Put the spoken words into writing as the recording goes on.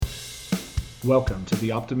Welcome to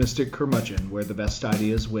The Optimistic Curmudgeon, where the best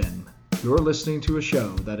ideas win. You're listening to a show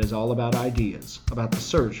that is all about ideas, about the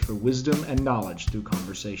search for wisdom and knowledge through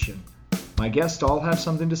conversation. My guests all have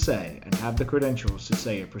something to say and have the credentials to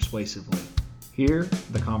say it persuasively. Here,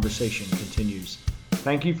 the conversation continues.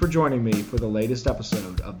 Thank you for joining me for the latest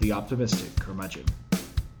episode of The Optimistic Curmudgeon.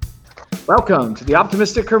 Welcome to The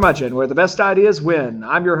Optimistic Curmudgeon, where the best ideas win.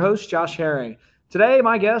 I'm your host, Josh Herring. Today,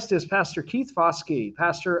 my guest is Pastor Keith Foskey,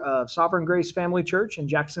 pastor of Sovereign Grace Family Church in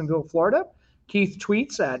Jacksonville, Florida. Keith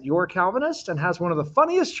tweets at Your Calvinist and has one of the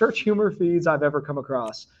funniest church humor feeds I've ever come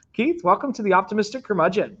across. Keith, welcome to The Optimistic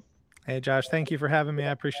Curmudgeon. Hey, Josh, thank you for having me.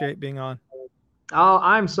 I appreciate being on. Oh,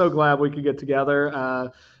 I'm so glad we could get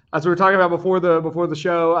together. As we were talking about before the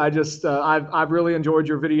show, I've really enjoyed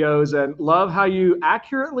your videos and love how you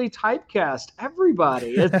accurately typecast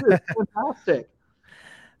everybody. It's fantastic.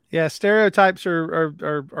 Yeah, stereotypes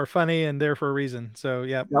are funny and there for a reason. So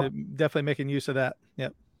yeah, yep. Definitely making use of that.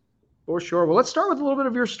 Yep. For sure. Well, let's start with a little bit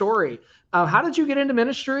of your story. How did you get into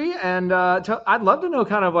ministry? And I'd love to know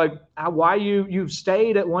kind of like why you've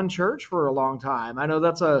stayed at one church for a long time. I know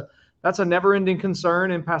that's a never-ending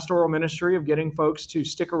concern in pastoral ministry of getting folks to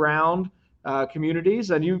stick around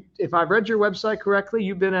communities. And you, if I've read your website correctly,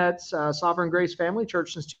 you've been at Sovereign Grace Family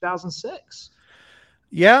Church since 2006.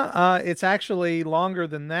 Yeah, it's actually longer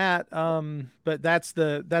than that. But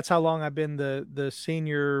that's how long I've been the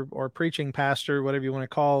senior or preaching pastor, whatever you want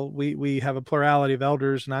to call. We have a plurality of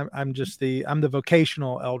elders, and I'm the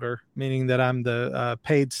vocational elder, meaning that I'm the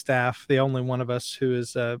paid staff, the only one of us who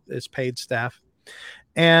is paid staff.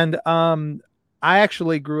 And I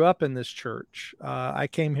actually grew up in this church. I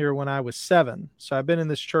came here when I was 7. So I've been in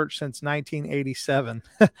this church since 1987,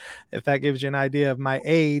 if that gives you an idea of my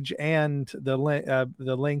age and the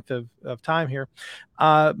length of time here.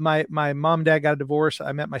 My mom and dad got a divorce.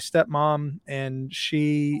 I met my stepmom, and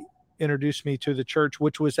she introduced me to the church,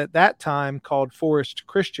 which was at that time called Forest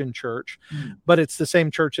Christian Church, but it's the same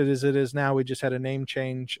church as it is now. We just had a name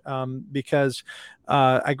change because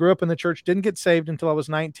I grew up in the church, didn't get saved until I was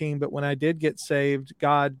 19, but when I did get saved,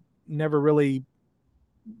 God never really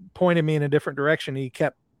pointed me in a different direction. He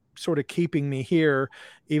kept sort of keeping me here.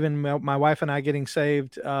 Even my wife and I getting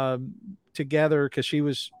saved together, because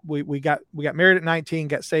we got married at 19,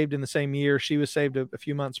 got saved in the same year. She was saved a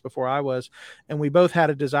few months before I was, and we both had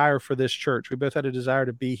a desire for this church. We both had a desire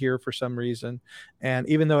to be here for some reason. And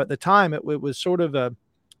even though at the time it was sort of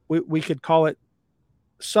we could call it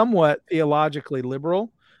somewhat theologically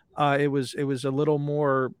liberal, it was a little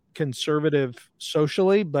more conservative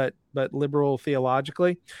socially, but liberal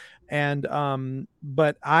theologically. And,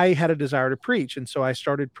 but I had a desire to preach. And so I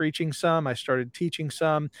started preaching some, I started teaching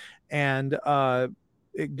some, and,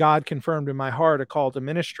 God confirmed in my heart a call to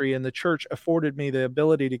ministry, and the church afforded me the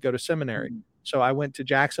ability to go to seminary. So I went to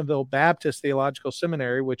Jacksonville Baptist Theological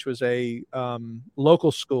Seminary, which was a,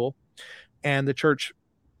 local school, and the church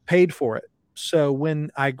paid for it. So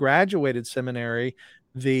when I graduated seminary,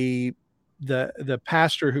 the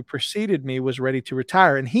pastor who preceded me was ready to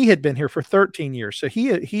retire, and he had been here for 13 years. So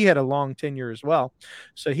he had a long tenure as well.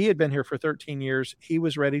 So he had been here for 13 years. He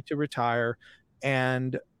was ready to retire,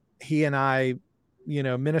 and he and I,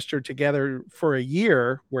 ministered together for a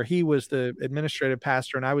year, where he was the administrative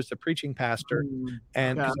pastor and I was the preaching pastor.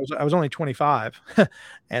 And yeah. I was only 25,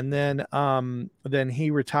 and then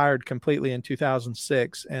he retired completely in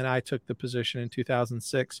 2006, and I took the position in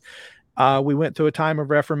 2006. We went through a time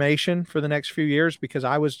of reformation for the next few years, because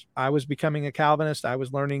I was becoming a Calvinist. I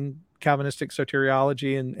was learning Calvinistic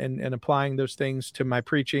soteriology and applying those things to my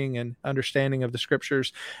preaching and understanding of the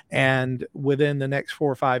scriptures. And within the next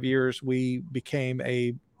 4 or 5 years, we became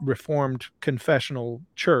a Reformed confessional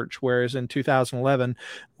church, whereas in 2011,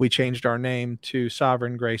 we changed our name to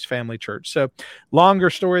Sovereign Grace Family Church. So longer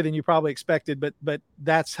story than you probably expected, but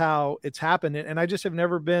that's how it's happened. And I just I've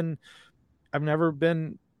never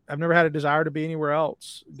had a desire to be anywhere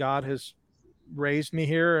else. God has raised me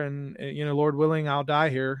here, and, Lord willing, I'll die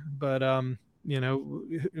here. But,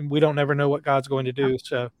 we don't never know what God's going to do.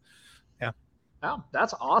 So, yeah. Wow,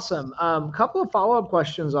 that's awesome. Couple of follow-up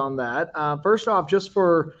questions on that. First off, just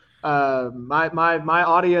for my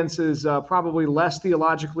audience is probably less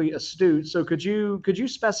theologically astute. So could you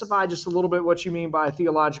specify just a little bit what you mean by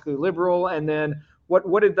theologically liberal, and then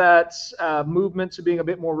what did that movement to being a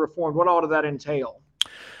bit more reformed, what all did that entail?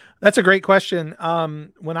 That's a great question.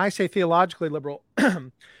 When I say theologically liberal,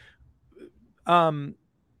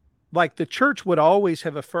 like the church would always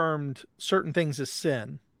have affirmed certain things as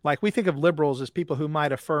sin. Like we think of liberals as people who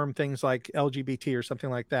might affirm things like LGBT or something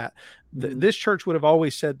like that. This church would have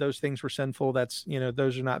always said those things were sinful. That's,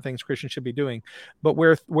 those are not things Christians should be doing. But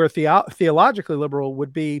where theologically liberal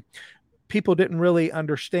would be people didn't really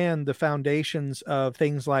understand the foundations of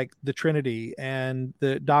things like the Trinity and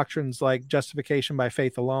the doctrines like justification by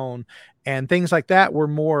faith alone, and things like that were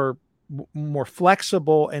more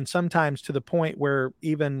flexible, and sometimes to the point where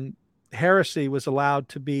even heresy was allowed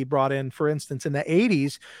to be brought in. For instance, in the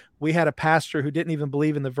 80s, we had a pastor who didn't even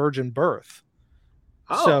believe in the virgin birth.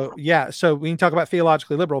 Oh, So yeah, so when you talk about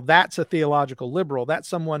theologically liberal, that's a theological liberal. That's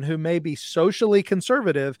someone who may be socially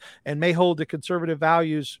conservative and may hold to conservative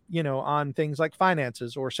values, on things like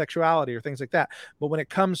finances or sexuality or things like that. But when it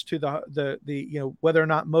comes to the whether or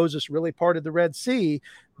not Moses really parted the Red Sea,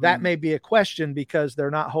 that may be a question, because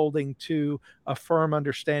they're not holding to a firm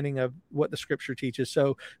understanding of what the Scripture teaches.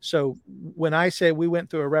 So when I say we went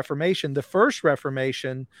through a Reformation, the first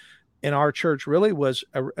Reformation in our church really was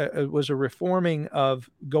a reforming of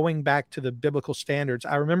going back to the biblical standards.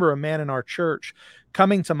 I remember a man in our church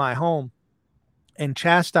coming to my home and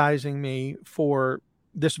chastising me for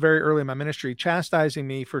this very early in my ministry, chastising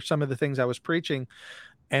me for some of the things I was preaching.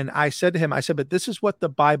 And I said to him, but this is what the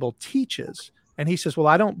Bible teaches. And he says, well,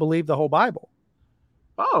 I don't believe the whole Bible.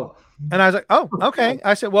 oh, And I was like, oh, okay.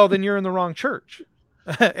 I said, well, then you're in the wrong church.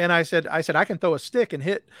 And I said, I can throw a stick and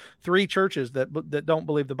hit 3 churches that don't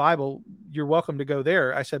believe the Bible. You're welcome to go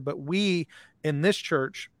there. I said, but we in this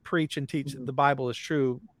church preach and teach that the Bible is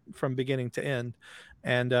true from beginning to end.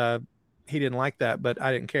 And he didn't like that, but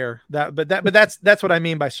I didn't care. But that's what I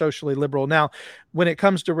mean by socially liberal. Now, when it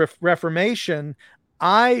comes to Reformation,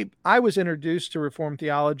 I was introduced to Reformed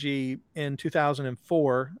theology in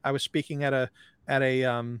 2004. I was speaking at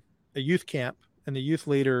a youth camp, and the youth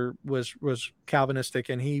leader was Calvinistic,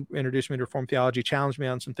 and he introduced me to Reformed theology, challenged me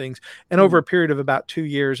on some things. And over a period of about 2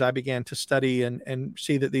 years, I began to study and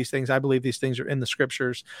see that I believe these things are in the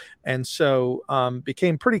Scriptures. And so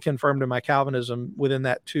became pretty confirmed in my Calvinism within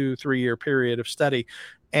that 2-3 year period of study.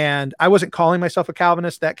 And I wasn't calling myself a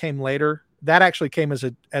Calvinist. That came later. That actually came as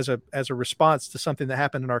a response to something that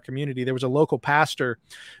happened in our community. There was a local pastor.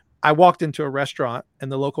 I walked into a restaurant,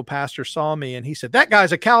 and the local pastor saw me, and he said, "That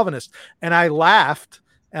guy's a Calvinist." And I laughed,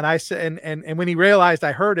 and I said, and when he realized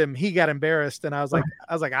I heard him, he got embarrassed. And I was like,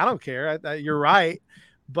 I don't care. You're right.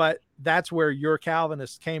 But that's where your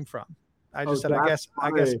Calvinist came from. I just said, I guess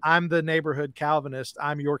I'm the neighborhood Calvinist.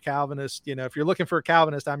 I'm your Calvinist. If you're looking for a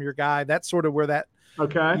Calvinist, I'm your guy. That's sort of where that,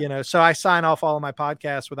 okay. So I sign off all of my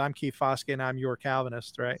podcasts with "I'm Keith Foskey and I'm your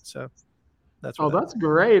Calvinist." Right. So that's that's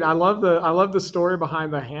great. I love the story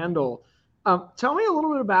behind the handle. Tell me a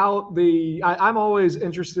little bit about I'm always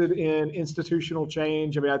interested in institutional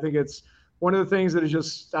change. I mean, I think it's one of the things that is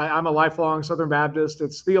just, I'm a lifelong Southern Baptist.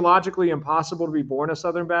 It's theologically impossible to be born a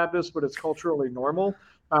Southern Baptist, but it's culturally normal.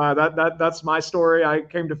 That's my story. I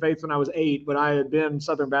came to faith when I was 8, but I had been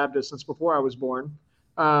Southern Baptist since before I was born.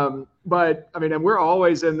 But I mean, and we're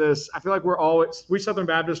always in this, I feel like we Southern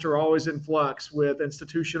Baptists are always in flux with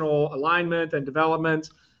institutional alignment and development.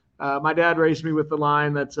 My dad raised me with the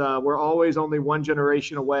line that we're always only one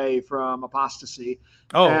generation away from apostasy.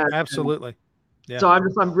 Oh, absolutely. Yeah. So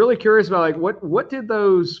I'm really curious about what did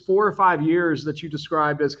those 4 or 5 years that you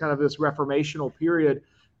described as kind of this reformational period,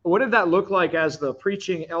 what did that look like as the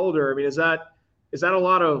preaching elder? I mean, is that a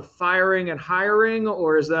lot of firing and hiring,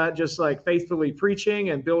 or is that just like faithfully preaching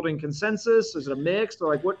and building consensus? Is it a mix,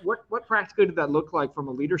 or what practically did that look like from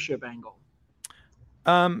a leadership angle?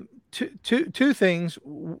 Two things.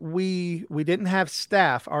 We didn't have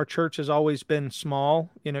staff. Our church has always been small.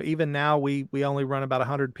 Even now we only run about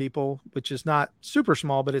 100 people, which is not super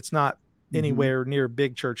small, but it's not anywhere near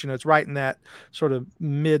big church. It's right in that sort of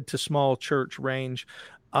mid to small church range.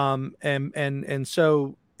 And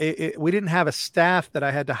so we didn't have a staff that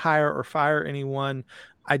I had to hire or fire anyone.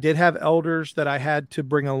 I did have elders that I had to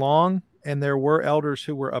bring along, and there were elders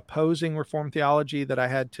who were opposing Reformed theology that I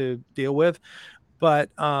had to deal with. But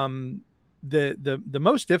the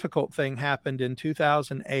most difficult thing happened in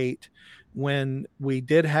 2008 when we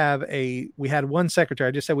had one secretary.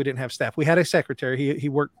 I just said we didn't have staff. We had a secretary. He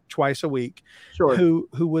worked twice a week, sure,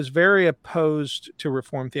 who was very opposed to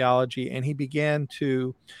Reformed theology, and he began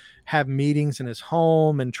to have meetings in his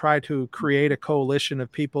home and try to create a coalition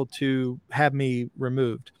of people to have me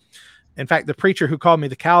removed. In fact, the preacher who called me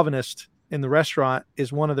the Calvinist in the restaurant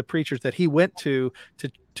is one of the preachers that he went to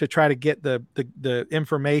try to get the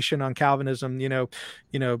information on Calvinism,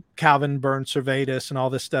 Calvin burned Servetus and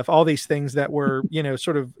all this stuff, all these things that were,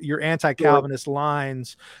 sort of your anti-Calvinist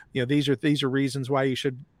lines. These are reasons why you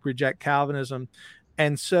should reject Calvinism.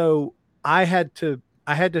 And so I had to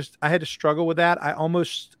struggle with that. I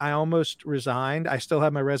almost resigned. I still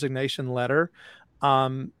have my resignation letter.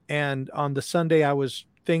 And on the Sunday I was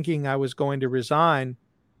thinking I was going to resign,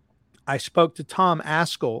 I spoke to Tom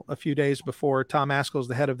Askell a few days before. Tom Askell is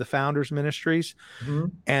the head of the Founders Ministries, Mm-hmm.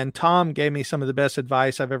 and Tom gave me some of the best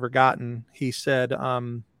advice I've ever gotten. He said,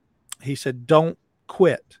 don't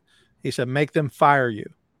quit. He said, make them fire you.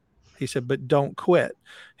 He said, but don't quit.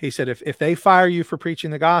 He said, if they fire you for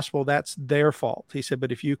preaching the gospel, that's their fault. He said,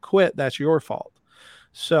 but if you quit, that's your fault.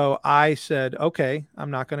 So I said, okay,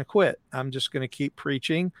 I'm not going to quit. I'm just going to keep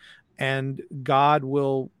preaching, and God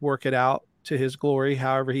will work it out to his glory,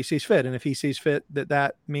 however he sees fit. And if he sees fit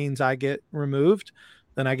that means I get removed,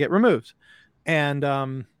 then I get removed. And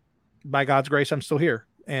by God's grace, I'm still here.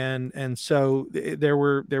 And so there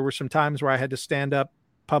were some times where I had to stand up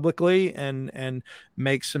publicly and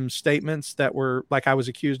make some statements that were like, I was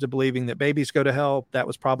accused of believing that babies go to hell. That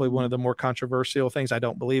was probably one of the more controversial things. I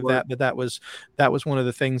don't believe Right. that, but that was one of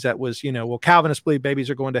the things that was, well, Calvinists believe babies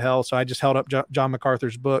are going to hell. So I just held up John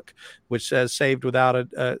MacArthur's book, which says saved without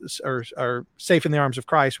or safe in the arms of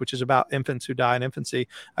Christ, which is about infants who die in infancy.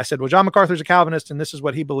 I said, well, John MacArthur's a Calvinist and this is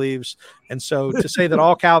what he believes. And so to say that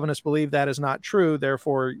all Calvinists believe that is not true,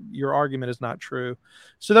 therefore your argument is not true.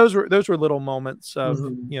 So those were little moments of,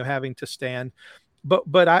 having to stand.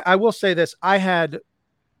 But I will say this, I had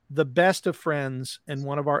the best of friends and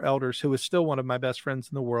one of our elders who is still one of my best friends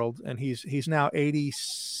in the world. And he's now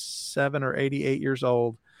 87 or 88 years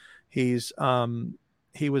old. He was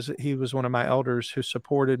one of my elders who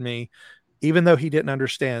supported me, even though he didn't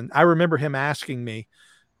understand. I remember him asking me,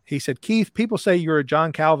 he said, Keith, people say you're a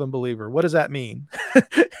John Calvin believer. What does that mean?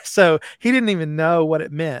 So he didn't even know what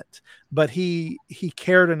it meant, but he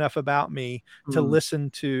cared enough about me to listen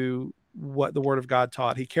to what the Word of God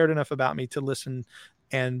taught. He cared enough about me to listen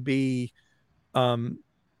and be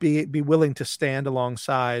willing to stand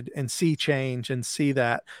alongside and see change and see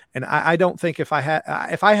that. And I don't think if I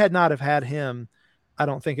had not have had him, I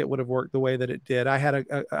don't think it would have worked the way that it did. I had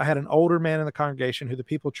an older man in the congregation who the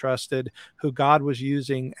people trusted, who God was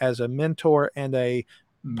using as a mentor and a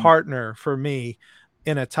partner for me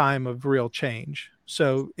in a time of real change.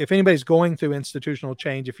 So if anybody's going through institutional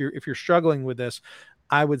change, if you're struggling with this,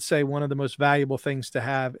 I would say one of the most valuable things to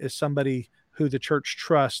have is somebody who the church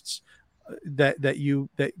trusts, that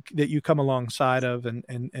you come alongside of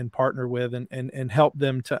and partner with and help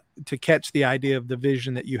them to catch the idea of the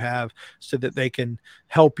vision that you have so that they can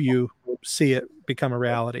help you see it become a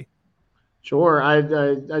reality. Sure.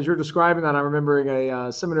 As you're describing that, I'm remembering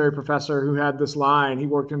a seminary professor who had this line. He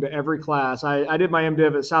worked into every class. I did my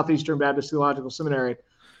MDiv at Southeastern Baptist Theological Seminary.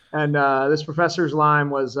 And this professor's line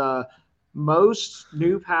was, most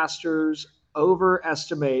new pastors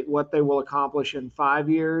overestimate what they will accomplish in 5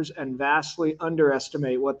 years and vastly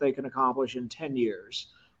underestimate what they can accomplish in 10 years.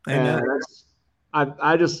 Amen. And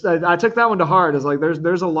I took that one to heart. It's like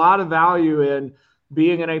there's a lot of value in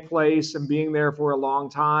being in a place and being there for a long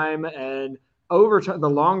time. And over time, the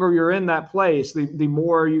longer you're in that place, the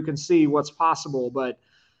more you can see what's possible. But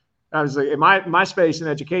I was like, in my space in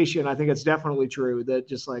education, I think it's definitely true that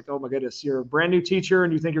just like, oh my goodness, you're a brand new teacher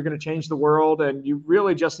and you think you're going to change the world and you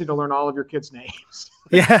really just need to learn all of your kids' names.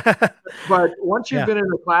 Yeah. But once you've been in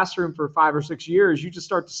the classroom for 5 or 6 years, you just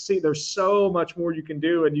start to see there's so much more you can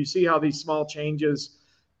do. And you see how these small changes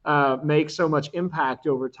make so much impact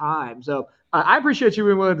over time. So I appreciate you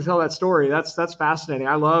being willing to tell that story. That's fascinating.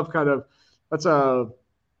 I love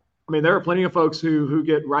there are plenty of folks who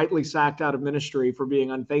get rightly sacked out of ministry for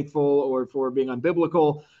being unfaithful or for being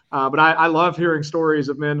unbiblical. But I love hearing stories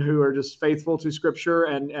of men who are just faithful to Scripture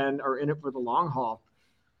and are in it for the long haul.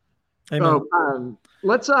 Amen.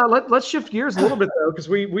 So let's shift gears a little bit though, because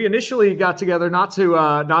we initially got together not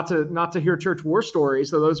to hear church war stories,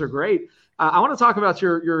 so those are great. I want to talk about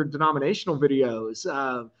your denominational videos.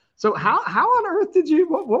 So how on earth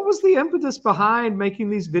what was the impetus behind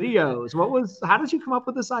making these videos? How did you come up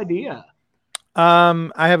with this idea?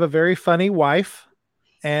 I have a very funny wife,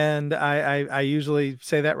 and I usually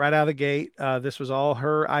say that right out of the gate. This was all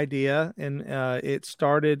her idea, and it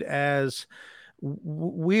started as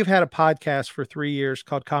we've had a podcast for 3 years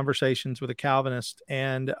called Conversations with a Calvinist,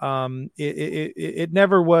 and it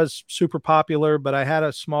never was super popular, but I had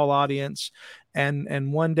a small audience,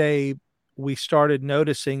 and one day we started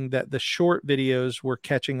noticing that the short videos were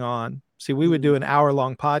catching on. See, we would do an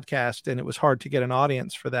hour-long podcast, and it was hard to get an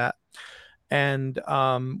audience for that. And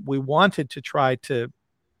we wanted to try to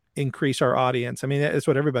increase our audience. I mean, it's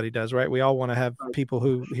what everybody does, right? We all want to have people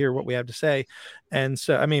who hear what we have to say. And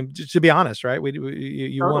so, I mean, to be honest, right?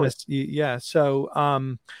 You want to, yeah. So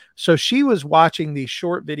she was watching these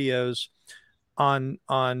short videos on,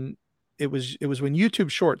 it was when YouTube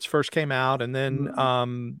Shorts first came out. And then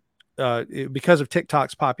because of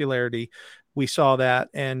TikTok's popularity, we saw that,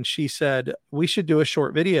 and she said we should do a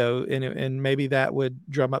short video, and maybe that would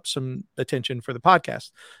drum up some attention for the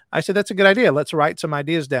podcast. I said that's a good idea. Let's write some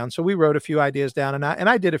ideas down. So we wrote a few ideas down, and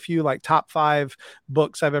I did a few like top 5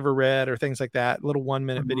 books I've ever read or things like that, little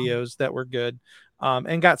 1-minute videos that were good,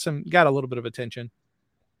 and got a little bit of attention.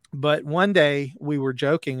 But one day we were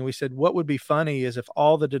joking and we said, what would be funny is if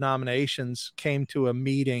all the denominations came to a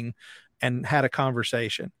meeting and had a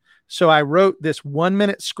conversation. So I wrote this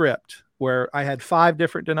 1-minute script where I had 5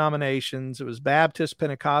 different denominations. It was Baptist,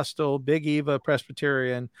 Pentecostal, Big Eva,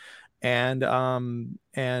 Presbyterian, and a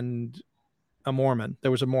Mormon.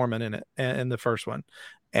 There was a Mormon in it, in the first one.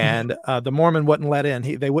 And the Mormon wouldn't let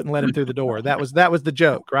in. They wouldn't let him through the door. That was the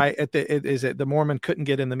joke, right? The Mormon couldn't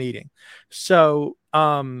get in the meeting. So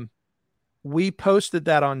we posted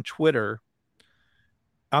that on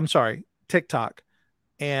TikTok.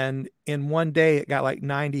 And in one day it got like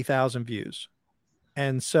 90,000 views.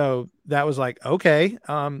 And so that was like, okay,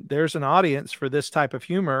 there's an audience for this type of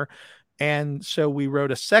humor. And so we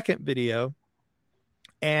wrote a second video,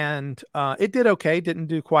 and it did okay. Didn't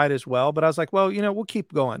do quite as well, but I was like, well, we'll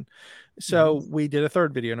keep going. So we did a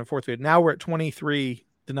third video and a fourth video. Now we're at 23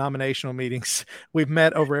 denominational meetings. We've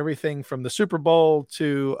met over everything from the Super Bowl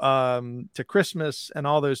to Christmas and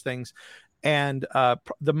all those things. And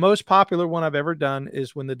the most popular one I've ever done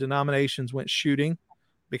is when the denominations went shooting,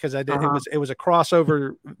 because I did. It was a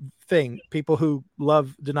crossover thing. People who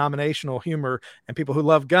love denominational humor and people who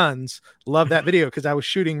love guns love that video, because I was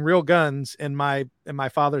shooting real guns in my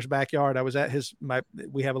father's backyard. I was at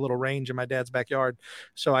we have a little range in my dad's backyard.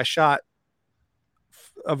 So I shot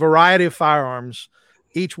a variety of firearms,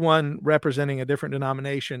 each one representing a different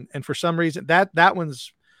denomination. And for some reason that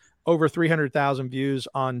one's over 300,000 views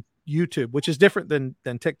on YouTube, which is different than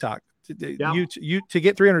TikTok. Yeah. To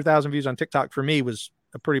get 300,000 views on TikTok for me was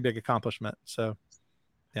a pretty big accomplishment. So,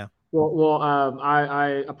 yeah. Well,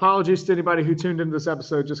 I apologies to anybody who tuned into this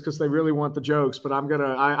episode just because they really want the jokes, but I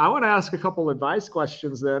want to ask a couple advice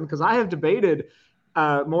questions then, because I have debated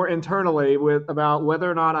more internally about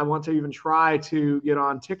whether or not I want to even try to get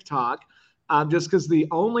on TikTok, just because the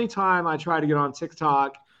only time I try to get on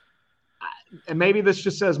TikTok, and maybe this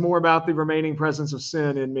just says more about the remaining presence of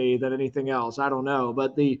sin in me than anything else, I don't know,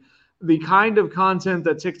 but the kind of content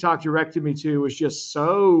that TikTok directed me to was just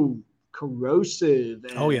so corrosive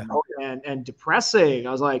and depressing.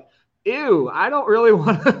 I was like, ew, I don't really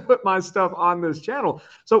want to put my stuff on this channel.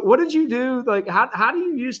 So what did you do? Like, how do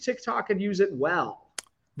you use TikTok and use it well?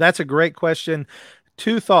 That's a great question.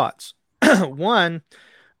 2 thoughts. One,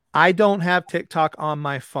 I don't have TikTok on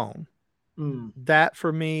my phone. That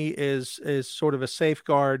for me is sort of a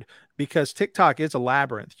safeguard, because TikTok is a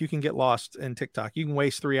labyrinth. You can get lost in TikTok. You can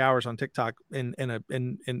waste 3 hours on TikTok in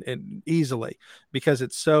easily, because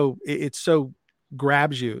it's so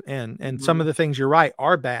grabs you in. And some of the things, you're right,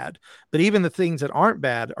 are bad, but even the things that aren't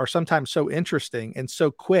bad are sometimes so interesting and so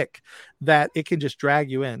quick that it can just drag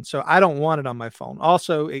you in. So I don't want it on my phone.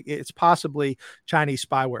 Also, it's possibly Chinese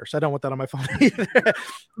spyware, so I don't want that on my phone either.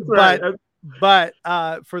 Right. But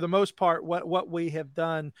for the most part, what we have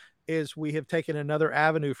done is we have taken another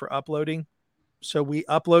avenue for uploading. So we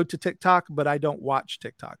upload to TikTok, but I don't watch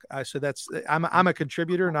TikTok. So I'm a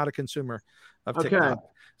contributor, not a consumer of TikTok. Okay.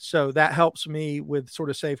 So that helps me with sort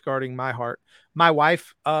of safeguarding my heart. My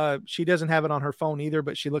wife, she doesn't have it on her phone either,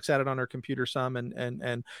 but she looks at it on her computer some,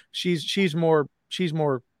 and she's more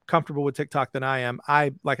comfortable with TikTok than I am.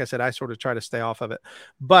 Like I said, I sort of try to stay off of it.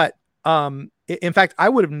 But in fact, I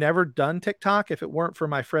would have never done TikTok if it weren't for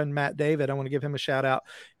my friend Matt David. I want to give him a shout out.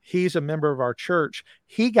 He's a member of our church.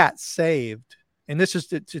 He got saved. And this is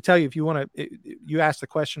to tell you, if you want to, you asked the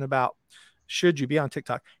question about, should you be on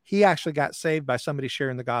TikTok? He actually got saved by somebody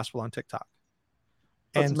sharing the gospel on TikTok.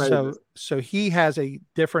 That's amazing. So he has a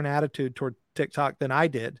different attitude toward TikTok than I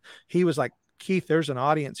did. He was like, Keith, there's an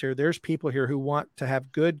audience here. There's people here who want to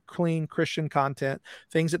have good, clean Christian content,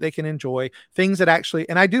 things that they can enjoy, things that actually,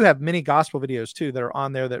 and I do have many gospel videos too that are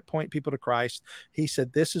on there that point people to Christ. He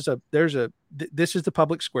said, this is the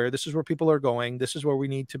public square. This is where people are going. This is where we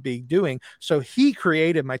need to be doing. So he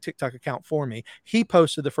created my TikTok account for me. He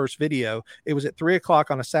posted the first video. It was at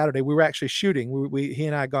 3:00 on a Saturday. We were actually shooting. He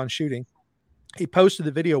and I had gone shooting. He posted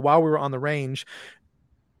the video while we were on the range.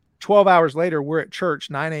 12 hours later, we're at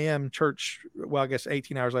church, 9 a.m. church. Well, I guess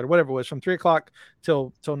 18 hours later, whatever it was, from 3:00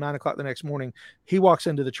 till 9:00 the next morning. He walks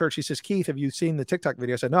into the church. He says, Keith, have you seen the TikTok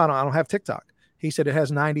video? I said, no, I don't have TikTok. He said, it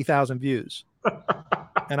has 90,000 views.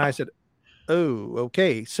 And I said, oh,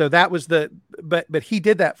 okay. So that was but he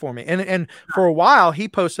did that for me. And for a while he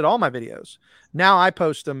posted all my videos. Now I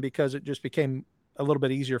post them because it just became a little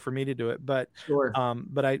bit easier for me to do it. But Sure.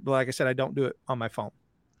 like I said, I don't do it on my phone.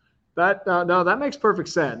 That no, that makes perfect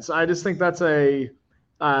sense. I just think that's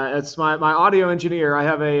it's my audio engineer. I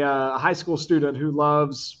have a high school student who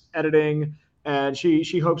loves editing, and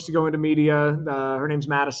she hopes to go into media. Her name's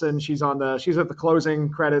Madison. She's at the closing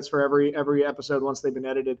credits for every episode once they've been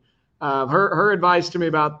edited. Her advice to me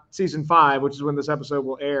about season 5, which is when this episode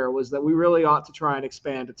will air, was that we really ought to try and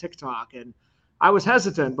expand to TikTok. And I was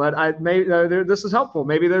hesitant, but this is helpful.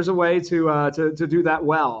 Maybe there's a way to do that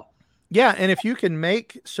well. Yeah, and if you can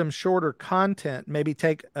make some shorter content, maybe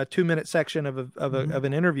take a 2-minute section of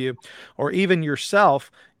an interview, or even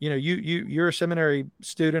yourself, you're a seminary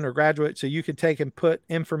student or graduate, so you could take and put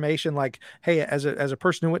information like, hey, as a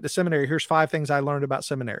person who went to seminary, here's 5 things I learned about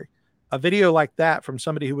seminary. A video like that from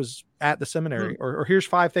somebody who was at the seminary, or here's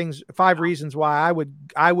 5 reasons why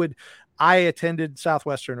I attended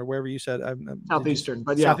Southwestern, or wherever you said Southeastern,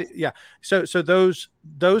 but yeah, yeah. So those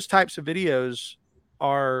types of videos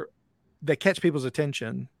they catch people's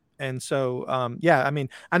attention. And so, I mean,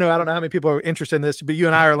 I don't know how many people are interested in this, but you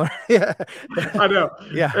and I are learning. Yeah. I know.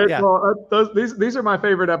 Yeah. Well, these are my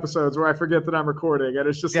favorite episodes where I forget that I'm recording, and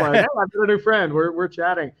it's just like, hey, I've got a new friend. We're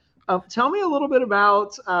chatting. Tell me a little bit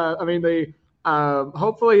about,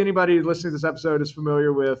 hopefully anybody listening to this episode is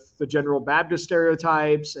familiar with the general Baptist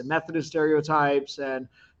stereotypes and Methodist stereotypes. And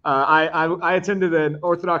I attended an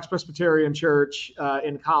Orthodox Presbyterian church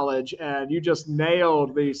in college, and you just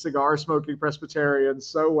nailed the cigar smoking Presbyterians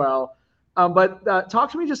so well. But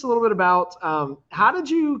talk to me just a little bit about how did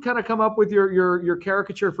you kind of come up with your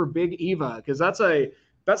caricature for Big Eva? Because that's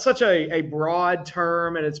such a broad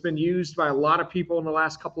term, and it's been used by a lot of people in the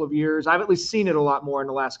last couple of years. I've at least seen it a lot more in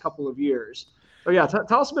the last couple of years. So yeah,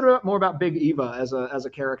 tell us a bit more about Big Eva as a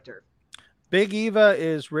character. Big Eva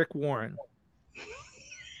is Rick Warren.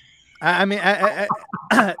 I mean,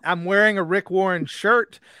 I'm wearing a Rick Warren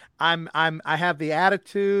shirt. I have the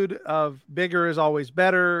attitude of bigger is always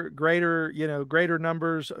better, greater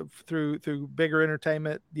numbers through bigger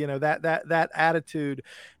entertainment, that attitude.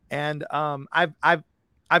 And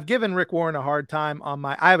I've given Rick Warren a hard time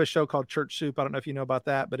I have a show called Church Soup. I don't know if you know about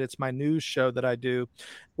that, but it's my news show that I do.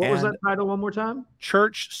 What was that title one more time?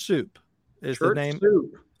 Church Soup is the name.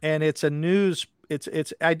 Soup. And it's a news.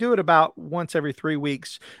 I do it about once every 3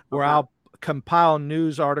 weeks where I'll compile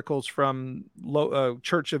news articles from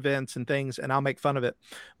church events and things, and I'll make fun of it.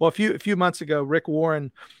 Well, a few months ago, Rick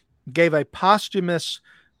Warren gave a posthumous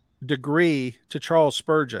degree to Charles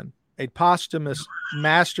Spurgeon, a posthumous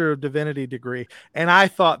Master of Divinity degree. And I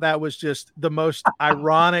thought that was just the most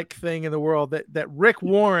ironic thing in the world, that Rick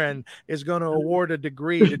Warren is going to award a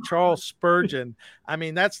degree to Charles Spurgeon. I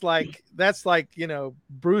mean, that's like,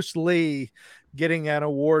 Bruce Lee getting an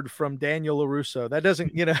award from Daniel LaRusso. That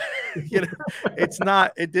doesn't, it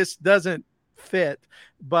just doesn't fit.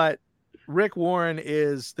 But Rick Warren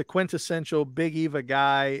is the quintessential Big Eva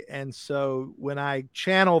guy. And so when I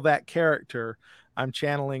channel that character, I'm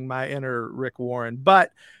channeling my inner Rick Warren.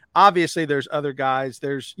 But obviously there's other guys.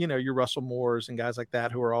 There's, your Russell Moores and guys like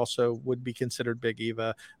that who are also would be considered Big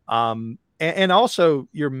Eva. And also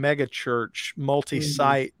your mega church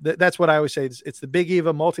multi-site. That's what I always say. It's the Big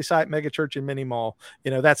Eva multi-site mega church in Mini Mall.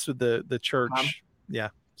 That's the church. Yeah.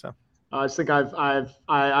 So I just think I'm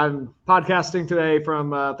podcasting today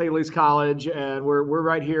from Thales College, and we're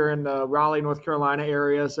right here in the Raleigh, North Carolina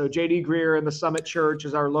area. So JD Greer and the Summit Church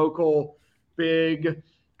is our local big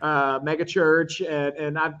mega church,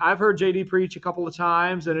 and I've heard JD preach a couple of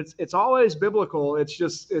times, and it's always biblical. It's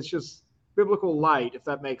just biblical light, if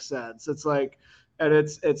that makes sense. It's like, and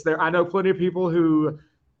it's there. I know plenty of people who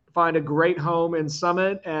find a great home in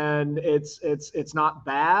Summit, and it's not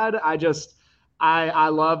bad. I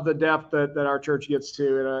love the depth that our church gets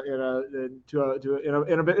to in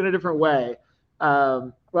a different way.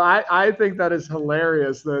 Well, I think that is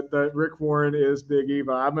hilarious that Rick Warren is Big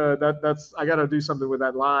Eva. I got to do something with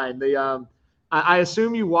that line. I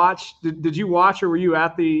assume you watched. Did you watch, or were you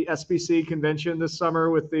at the SBC convention this summer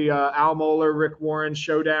with the Al Mohler, Rick Warren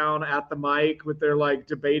showdown at the mic with their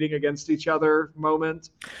debating against each other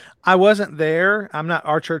moment? I wasn't there.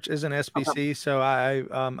 Our church isn't SBC, so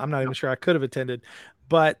I'm not even sure I could have attended.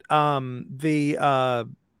 But I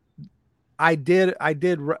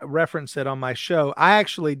did reference it on my show. I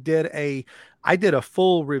actually did a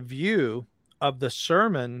full review of the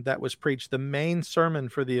sermon that was preached, the main sermon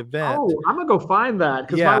for the event. Oh, I'm gonna go find that,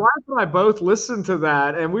 because my wife and I both listened to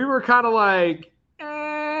that, and we were kind of like,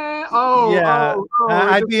 I'd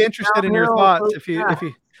be interested in your thoughts if you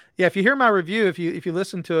Yeah, if you hear my review, if you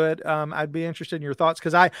listen to it, I'd be interested in your thoughts,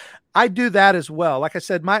 because I do that as well. Like I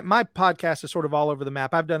said, my podcast is sort of all over the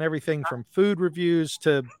map. I've done everything from food reviews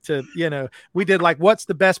to we did like what's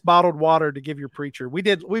the best bottled water to give your preacher.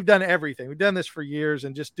 We've done everything. We've done this for years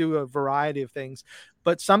and just do a variety of things.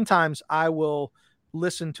 But sometimes I will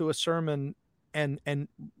listen to a sermon and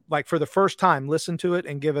like for the first time listen to it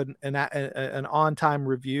and give an on time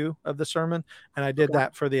review of the sermon. And I did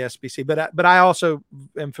that for the SBC, but I also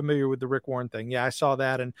am familiar with the Rick Warren thing. Yeah, I saw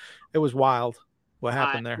that and it was wild what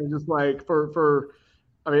happened there. Just like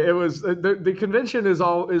I mean, it was the convention is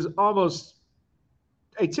almost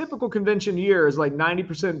a typical convention year is like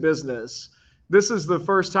 90% business. This is the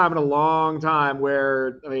first time in a long time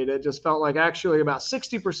where, I mean, it just felt like actually about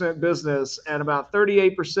 60% business and about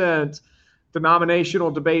 38%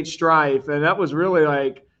 denominational debate strife. And that was really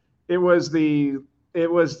like, it was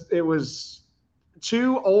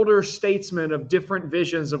two older statesmen of different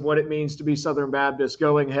visions of what it means to be Southern Baptist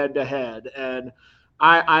going head to head. And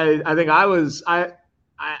I think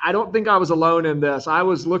I don't think I was alone in this. I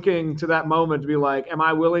was looking to that moment to be like, am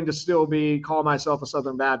I willing to still call myself a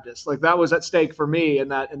Southern Baptist? Like that was at stake for me in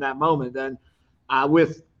that moment. And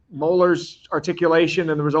with Mohler's articulation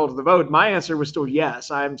and the result of the vote, my answer was still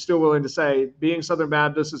yes. I'm still willing to say being Southern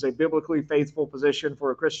Baptist is a biblically faithful position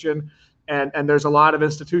for a Christian. And there's a lot of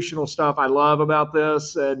institutional stuff I love about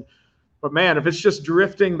this. But man, if it's just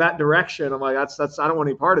drifting that direction, I'm like, that's I don't want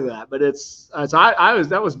any part of that. But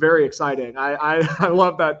that was very exciting. I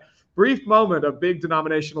love that brief moment of big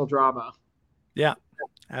denominational drama. Yeah,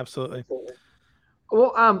 absolutely.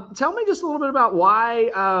 Well, tell me just a little bit about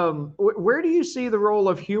why. Where do you see the role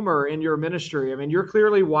of humor in your ministry? I mean, you're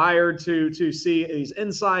clearly wired to see these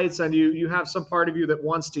insights, and you have some part of you that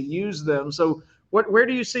wants to use them. So, where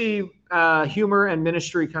do you see humor and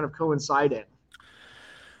ministry kind of coinciding?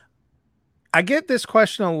 I get this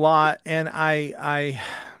question a lot, and I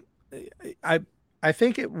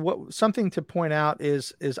think something to point out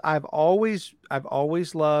is I've always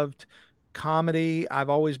loved comedy. I've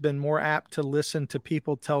always been more apt to listen to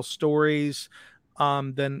people tell stories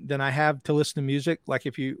than I have to listen to music. Like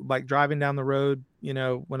if you like driving down the road,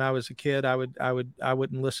 when I was a kid, I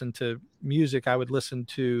wouldn't listen to music. I would listen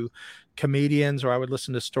to comedians, or I would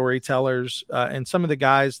listen to storytellers. And some of the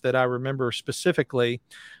guys that I remember specifically,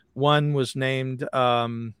 one was named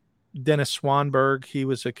Dennis Swanberg. He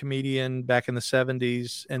was a comedian back in the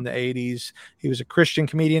 70s and the 80s. He was a Christian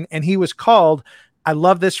comedian, and he was called, I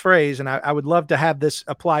love this phrase, and I would love to have this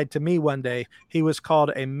applied to me one day. He was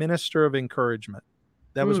called a minister of encouragement.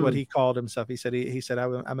 That was what he called himself. He said,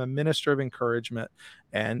 I'm a minister of encouragement.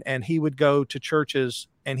 And he would go to churches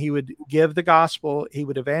and he would give the gospel, he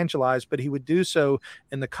would evangelize, but he would do so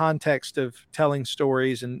in the context of telling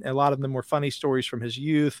stories. And a lot of them were funny stories from his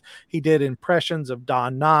youth. He did impressions of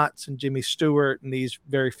Don Knotts and Jimmy Stewart and these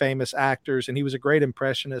very famous actors. And he was a great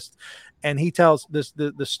impressionist. And he tells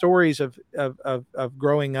the stories of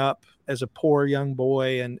growing up as a poor young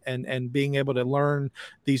boy and being able to learn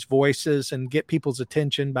these voices and get people's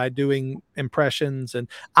attention by doing impressions. And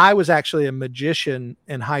I was actually a magician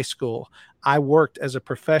in high school. I worked as a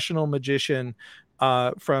professional magician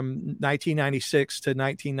from 1996 to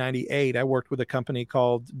 1998. I worked with a company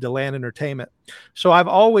called Deland Entertainment. So I've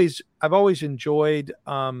always enjoyed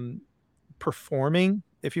performing,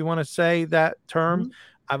 if you want to say that term. Mm-hmm.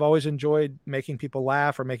 I've always enjoyed making people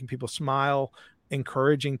laugh or making people smile,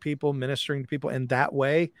 encouraging people, ministering to people in that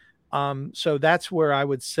way. So that's where I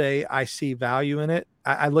would say I see value in it.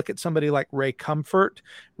 I look at somebody like Ray Comfort.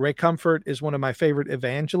 Ray Comfort is one of my favorite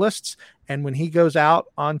evangelists. And when he goes out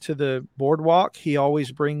onto the boardwalk, he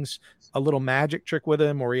always brings a little magic trick with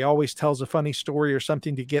him, or he always tells a funny story or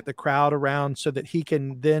something to get the crowd around so that he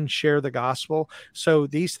can then share the gospel. So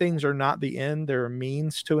these things are not the end. They're a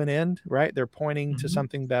means to an end, right? They're pointing to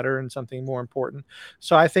something better and something more important.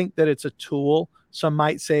 So I think that it's a tool. Some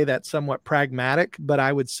might say that's somewhat pragmatic, but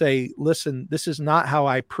I would say, listen, this is not how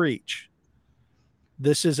I preach.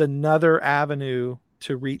 This is another avenue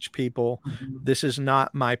to reach people. This is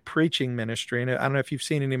not my preaching ministry. And I don't know if you've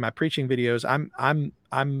seen any of my preaching videos. I'm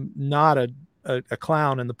not a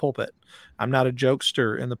clown in the pulpit. I'm not a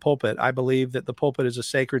jokester in the pulpit. I believe that the pulpit is a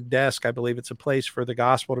sacred desk. I believe it's a place for the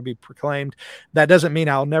gospel to be proclaimed. That doesn't mean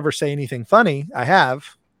I'll never say anything funny. I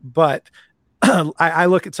have, but I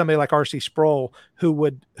look at somebody like R.C. Sproul, who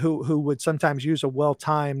would sometimes use a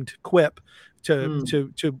well-timed quip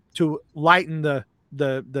to lighten the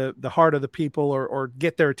heart of the people or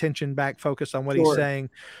get their attention back, focused on what he's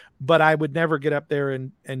saying. But I would never get up there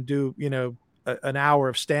and do, an hour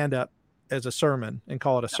of stand up as a sermon and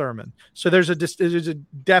call it a sermon. So there's a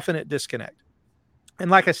definite disconnect.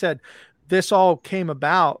 And like I said, this all came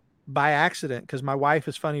about by accident because my wife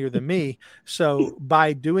is funnier than me. So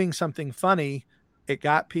by doing something funny, it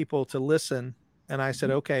got people to listen. And I said,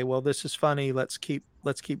 okay, well, this is funny. Let's keep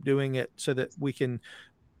doing it so that we can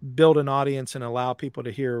build an audience and allow people to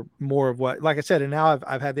hear more of what, like I said, and now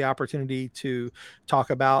I've had the opportunity to talk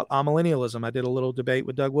about amillennialism. I did a little debate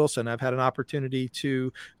with Doug Wilson. I've had an opportunity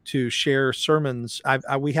to share sermons.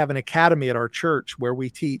 We have an academy at our church where we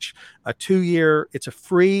teach it's a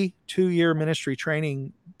free 2-year ministry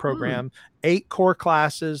training program, 8 core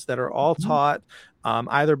classes that are all taught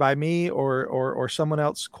either by me or someone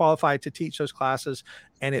else qualified to teach those classes.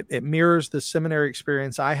 And it mirrors the seminary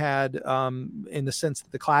experience I had in the sense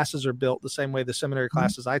that the classes are built the same way the seminary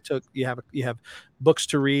classes I took. You have books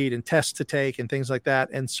to read and tests to take and things like that.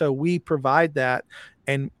 And so we provide that.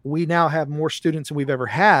 And we now have more students than we've ever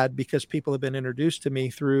had because people have been introduced to me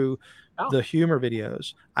through the humor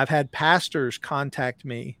videos. I've had pastors contact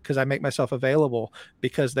me because I make myself available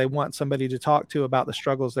because they want somebody to talk to about the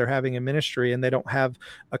struggles they're having in ministry and they don't have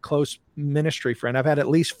a close ministry friend. I've had at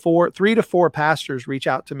least 3 to 4 pastors reach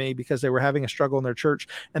out to me because they were having a struggle in their church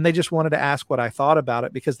and they just wanted to ask what I thought about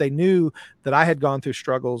it because they knew that I had gone through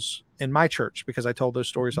struggles in my church because I told those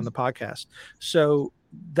stories on the podcast. So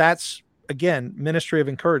that's, again, ministry of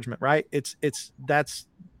encouragement, right?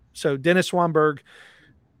 So Dennis Swanberg,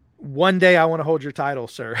 one day I want to hold your title,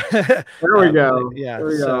 sir. There we go. Yeah. There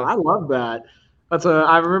we go. I love that.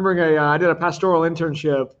 I'm remembering I did a pastoral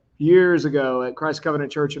internship years ago at Christ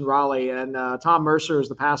Covenant Church in Raleigh, and Tom Mercer is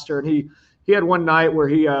the pastor, and he had one night where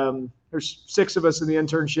there's 6 of us in the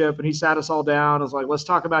internship, and he sat us all down. I was like, let's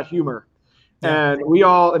talk about humor. Yeah. And we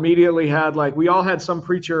all immediately had some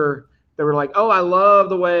preacher that were like, oh, I love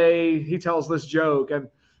the way he tells this joke. And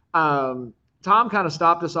Tom kind of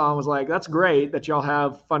stopped us all and was like, that's great that y'all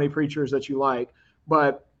have funny preachers that you like,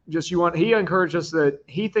 but he encouraged us that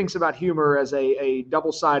he thinks about humor as a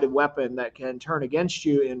double-sided weapon that can turn against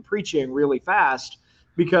you in preaching really fast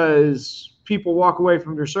because people walk away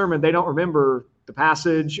from your sermon. They don't remember the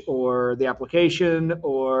passage or the application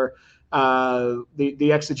or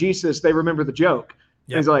the exegesis. They remember the joke.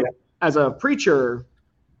 Yep. He's like, as a preacher,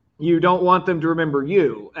 you don't want them to remember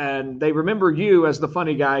you, and they remember you as the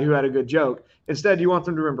funny guy who had a good joke. Instead, you want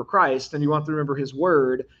them to remember Christ, and you want them to remember his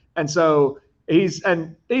word. And so he's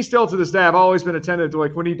still to this day, I've always been attentive to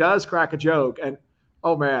like when he does crack a joke, and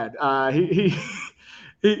oh man, he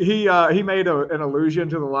made an allusion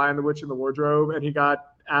to The Lion, the Witch, and the Wardrobe, and he got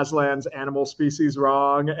Aslan's animal species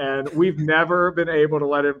wrong, and we've never been able to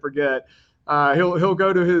let him forget. He'll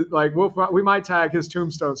go to his, like, we might tag his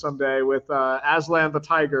tombstone someday with Aslan the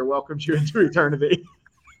tiger welcomes you into eternity.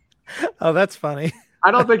 Oh, that's funny. I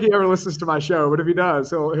don't think he ever listens to my show, but if he does,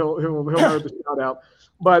 he'll know the shout out.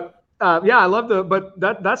 But yeah, I love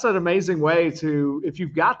that's an amazing way to, if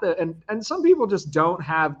you've got and some people just don't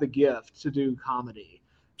have the gift to do comedy.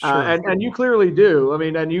 Sure. And you clearly do. I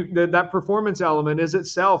mean, and that performance element is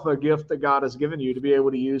itself a gift that God has given you to be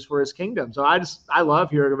able to use for his kingdom. So I love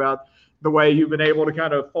hearing about the way you've been able to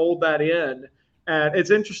kind of fold that in. And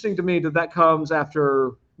it's interesting to me that comes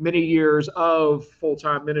after many years of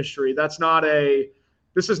full-time ministry.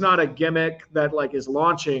 This is not a gimmick that like is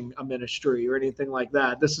launching a ministry or anything like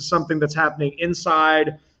that. This is something that's happening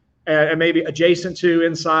inside and maybe adjacent to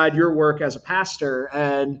inside your work as a pastor.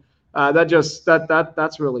 And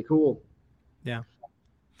that's really cool. Yeah.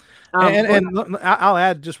 And I'll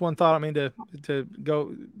add just one thought. I mean, to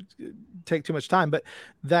go take too much time, but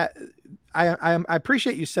that I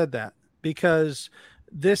appreciate you said that because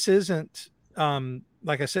this isn't,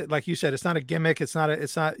 like I said, like you said, it's not a gimmick. It's not,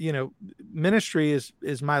 ministry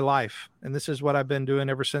is my life. And this is what I've been doing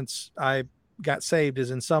ever since I got saved,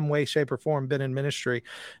 is in some way, shape or form been in ministry.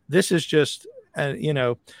 This is just,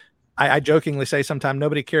 I jokingly say sometimes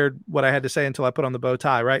nobody cared what I had to say until I put on the bow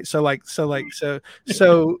tie. Right. So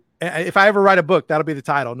if I ever write a book, that'll be the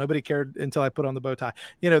title. Nobody cared until I put on the bow tie.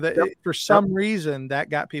 For some reason that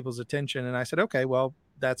got people's attention. And I said, okay, well,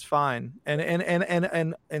 that's fine.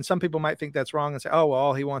 And some people might think that's wrong and say, oh, well,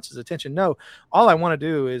 all he wants is attention. No, all I want to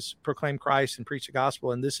do is proclaim Christ and preach the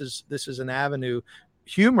gospel. And this is an avenue.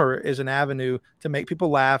 Humor is an avenue to make people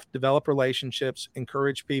laugh, develop relationships,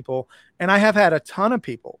 encourage people. And I have had a ton of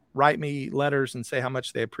people write me letters and say how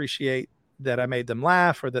much they appreciate that I made them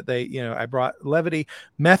laugh or that they, I brought levity.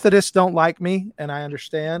 Methodists don't like me, and I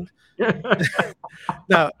understand.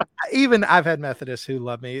 No, even I've had Methodists who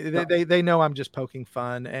love me. They know I'm just poking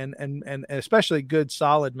fun, and especially good,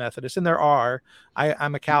 solid Methodists. And there are.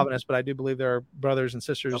 I'm a Calvinist, but I do believe there are brothers and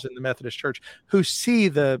sisters in the Methodist Church who see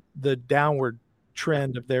the downward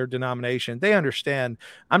trend of their denomination. They understand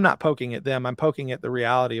I'm not poking at them. I'm poking at the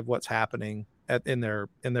reality of what's happening in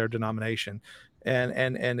their denomination,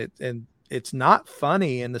 and it's not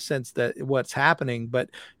funny in the sense that what's happening, but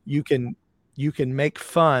you can make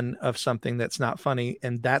fun of something that's not funny,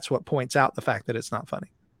 and that's what points out the fact that it's not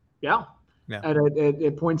funny. Yeah. Yeah. And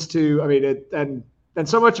it points to, I mean, and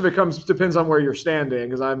so much of it depends on where you're standing.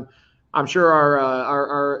 Cause I'm sure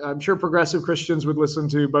I'm sure progressive Christians would listen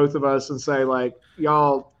to both of us and say like,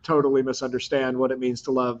 y'all totally misunderstand what it means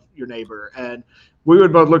to love your neighbor. And we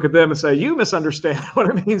would both look at them and say, you misunderstand what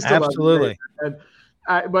it means to love your neighbor.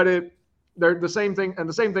 And, they're the same thing. And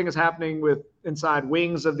the same thing is happening with inside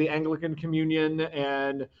wings of the Anglican Communion.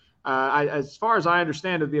 And as far as I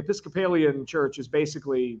understand it, the Episcopalian Church is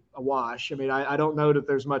basically a wash. I mean, I don't know that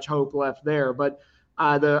there's much hope left there, but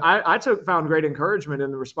I found great encouragement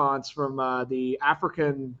in the response from the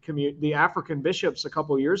African bishops a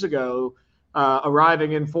couple of years ago,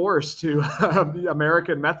 arriving in force to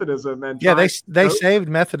American Methodism. And yeah, they saved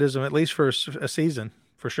Methodism at least for a season,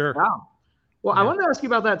 for sure. Wow. Well, yeah. I wanted to ask you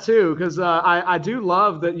about that too, because I do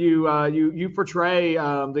love that you portray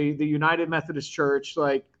the United Methodist Church,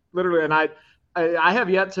 like literally, and I have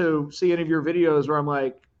yet to see any of your videos where I'm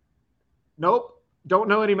like, nope, don't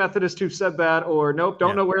know any Methodists who've said that, or nope,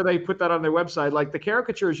 don't know where they put that on their website. Like the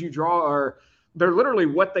caricatures you draw they're literally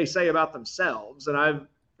what they say about themselves. And I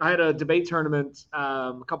had a debate tournament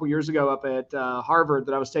a couple years ago up at Harvard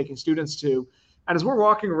that I was taking students to, and as we're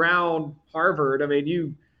walking around Harvard, I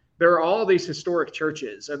mean, there are all these historic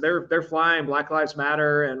churches, and they're flying Black Lives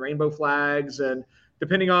Matter and rainbow flags. And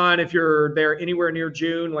depending on if you're there anywhere near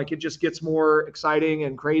June, like it just gets more exciting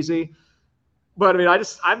and crazy. But I mean,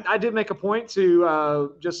 I did make a point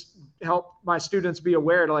to just help my students be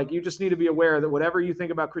aware to like, you just need to be aware that whatever you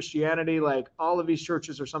think about Christianity, like all of these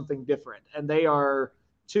churches are something different, and they are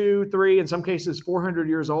 200, 300, in some cases 400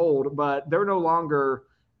 years old, but they're no longer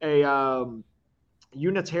a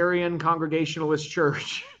Unitarian Congregationalist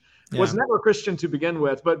church. Was never Christian to begin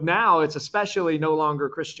with, but now it's especially no longer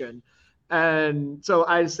Christian. And so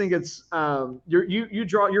I just think it's you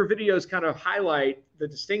draw your videos kind of highlight the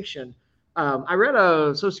distinction. I read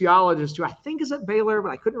a sociologist who I think is at Baylor,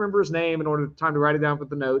 but I couldn't remember his name in order time to write it down with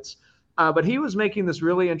the notes. But he was making this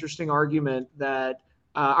really interesting argument that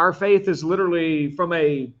our faith is literally from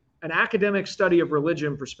an academic study of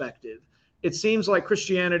religion perspective. It seems like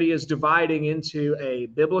Christianity is dividing into a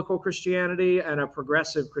biblical Christianity and a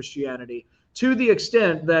progressive Christianity, to the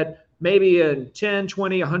extent that maybe in 10,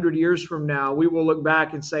 20, 100 years from now, we will look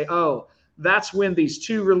back and say, oh, that's when these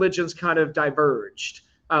two religions kind of diverged.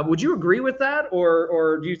 Would you agree with that?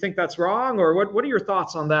 Or do you think that's wrong? Or what are your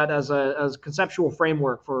thoughts on that as a conceptual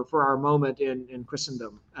framework for our moment in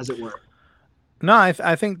Christendom, as it were? No,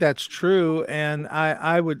 I think that's true. And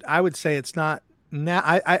I would say it's not. Now,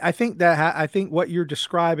 I think I think what you're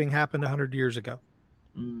describing happened 100 years ago.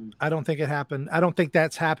 I don't think it happened. I don't think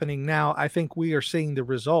that's happening now. I think we are seeing the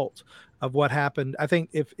result of what happened. I think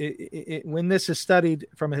when this is studied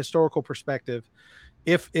from a historical perspective,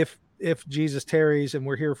 if Jesus tarries and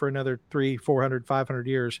we're here for another 300, 400, 500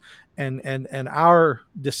 years, and our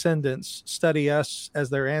descendants study us as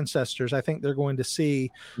their ancestors, I think they're going to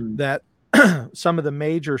see that some of the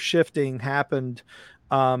major shifting happened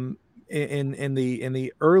in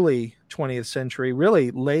the early 20th century,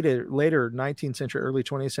 really later 19th century, early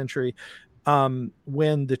 20th century,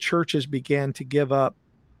 when the churches began to give up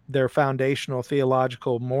their foundational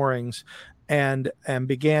theological moorings and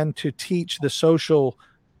began to teach the social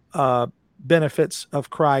benefits of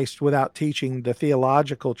Christ without teaching the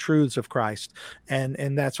theological truths of Christ.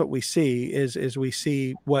 And that's what we see is we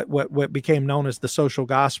see what became known as the social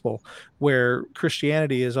gospel, where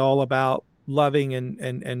Christianity is all about loving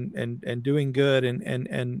and doing good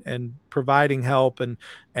and providing help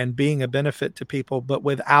and being a benefit to people, but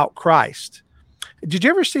without Christ. Did you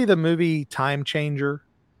ever see the movie Time Changer?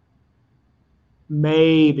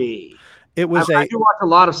 Maybe. It was I do watch a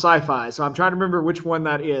lot of sci-fi, so I'm trying to remember which one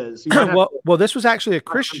that is. Well, this was actually a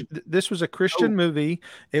Christian. This was a Christian movie.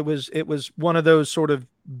 It was one of those sort of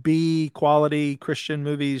B quality Christian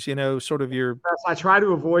movies. You know, sort of your. Yes, I try to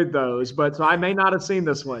avoid those, but so I may not have seen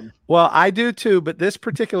this one. Well, I do too, but this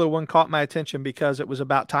particular one caught my attention because it was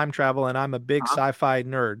about time travel, and I'm a big sci-fi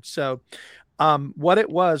nerd. So, what it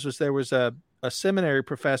was there was a seminary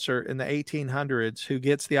professor in the 1800s who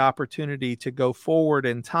gets the opportunity to go forward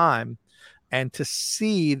in time and to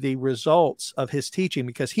see the results of his teaching,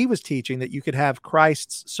 because he was teaching that you could have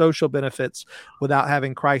Christ's social benefits without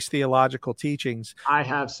having Christ's theological teachings. I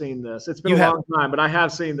have seen this. It's been a long time, but I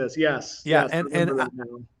have seen this. Yes. Yeah. Yes,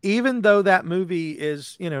 and even though that movie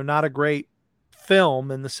is, not a great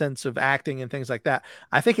film in the sense of acting and things like that,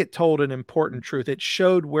 I think it told an important truth. It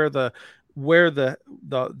showed where the where the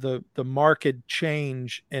marked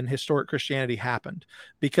change in historic Christianity happened.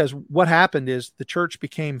 Because what happened is the church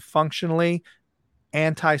became functionally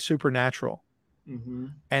anti-supernatural. Mm-hmm.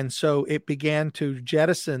 And so it began to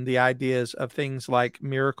jettison the ideas of things like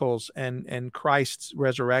miracles and Christ's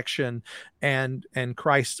resurrection and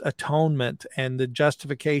Christ's atonement and the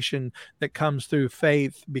justification that comes through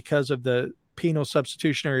faith because of the penal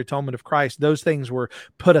substitutionary atonement of Christ. Those things were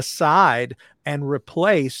put aside and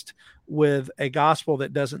replaced with a gospel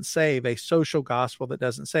that doesn't save, a social gospel that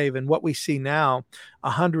doesn't save. And what we see now,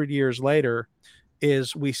 100 years later,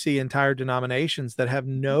 is we see entire denominations that have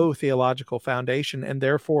no theological foundation, and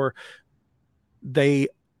therefore they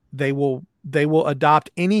will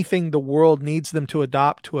adopt anything the world needs them to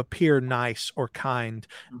adopt to appear nice or kind.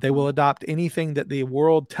 They will adopt anything that the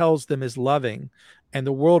world tells them is loving, and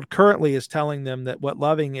the world currently is telling them that what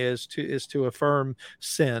loving is to affirm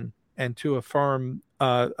sin and to affirm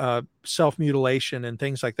self-mutilation and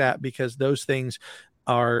things like that, because those things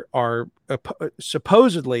are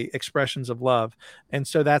supposedly expressions of love. And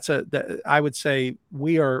so I would say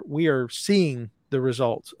we are seeing the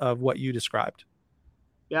results of what you described.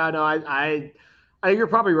 Yeah, no, I think you're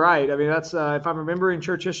probably right. I mean, that's if I'm remembering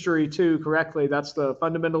church history too correctly, that's the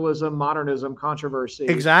fundamentalism modernism controversy.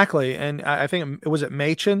 Exactly. And I think it was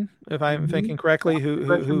Machen, if I'm thinking correctly, who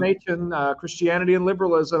Reformation, Christianity and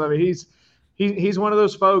liberalism. I mean, he's one of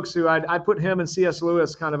those folks who I'd put him and C.S.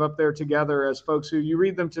 Lewis kind of up there together as folks who you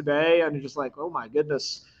read them today and you're just like, oh my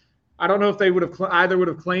goodness. I don't know if they would have either would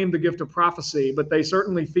have claimed the gift of prophecy, but they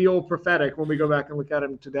certainly feel prophetic when we go back and look at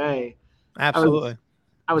them today. Absolutely.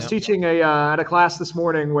 I was teaching at a class this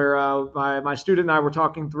morning where my student and I were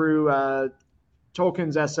talking through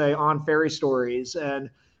Tolkien's essay on fairy stories,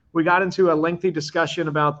 and we got into a lengthy discussion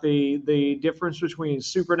about the difference between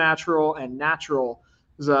supernatural and natural.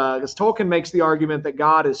 Because Tolkien makes the argument that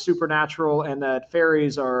God is supernatural and that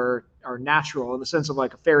fairies are natural in the sense of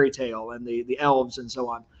like a fairy tale and the elves and so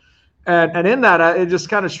on. And in that, it just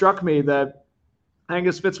kind of struck me that I think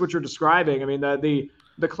this fits what you're describing. I mean,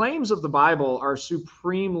 the claims of the Bible are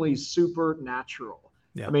supremely supernatural.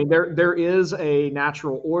 Yeah. I mean, there is a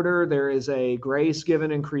natural order. There is a grace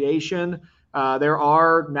given in creation. There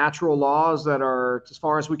are natural laws that are, as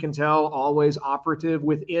far as we can tell, always operative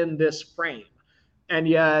within this frame. And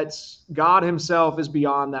yet God himself is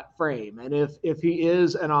beyond that frame. And if he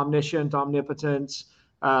is an omniscient, omnipotent,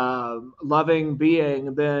 loving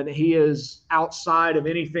being, then he is outside of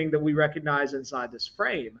anything that we recognize inside this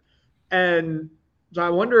frame. And so I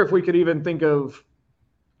wonder if we could even think of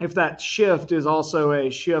if that shift is also a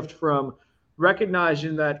shift from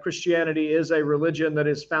recognizing that Christianity is a religion that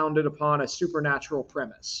is founded upon a supernatural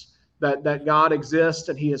premise, that God exists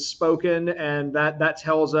and he has spoken, and that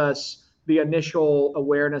tells us the initial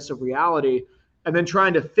awareness of reality. And then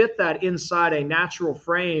trying to fit that inside a natural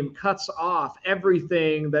frame cuts off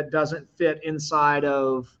everything that doesn't fit inside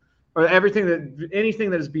of, or anything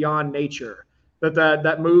that is beyond nature.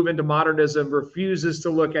 That move into modernism refuses to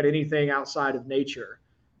look at anything outside of nature.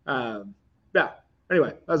 Yeah.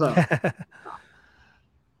 Anyway,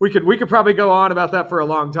 we could probably go on about that for a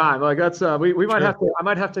long time. Like that's we might have to. I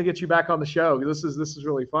might have to get you back on the show. This is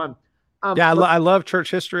really fun. I love church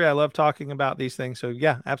history. I love talking about these things. So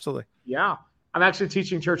yeah, absolutely. Yeah, I'm actually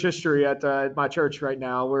teaching church history at my church right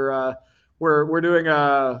now. We're doing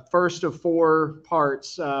a first of 4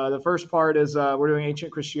 parts. The first part is we're doing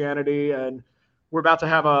ancient Christianity, and we're about to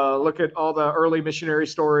have a look at all the early missionary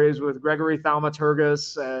stories with Gregory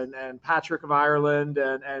Thaumaturgus and Patrick of Ireland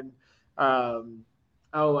and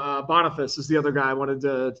Boniface is the other guy I wanted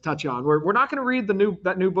to touch on. We're not going to read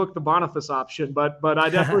that new book, The Boniface Option, but I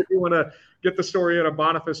definitely do want to get the story of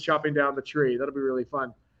Boniface chopping down the tree. That'll be really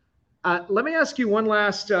fun. Let me ask you one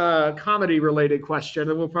last comedy-related question,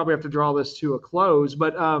 and we'll probably have to draw this to a close.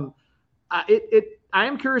 But I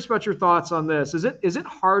am curious about your thoughts on this. Is it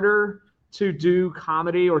harder to do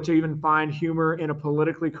comedy or to even find humor in a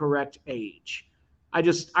politically correct age?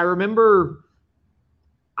 I remember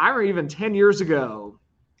even 10 years ago,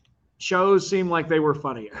 shows seemed like they were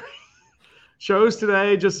funnier. Shows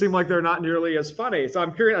today just seem like they're not nearly as funny. So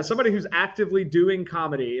I'm curious, as somebody who's actively doing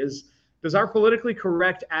comedy, does our politically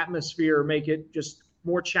correct atmosphere make it just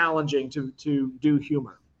more challenging to do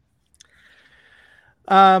humor?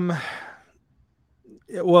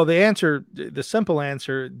 Well, the simple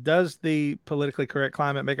answer, does the politically correct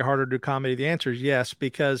climate make it harder to do comedy? The answer is yes,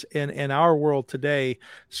 because in our world today,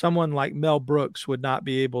 someone like Mel Brooks would not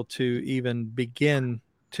be able to even begin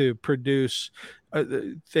to produce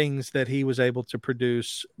things that he was able to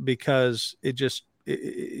produce, because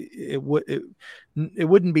it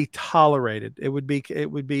wouldn't be tolerated. It would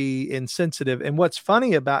be insensitive. And what's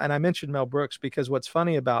funny about, and I mentioned Mel Brooks because what's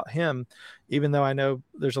funny about him, even though I know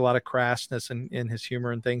there's a lot of crassness in his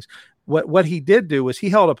humor and things, what he did do was he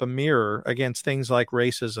held up a mirror against things like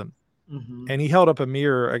racism. Mm-hmm. And he held up a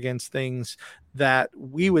mirror against things that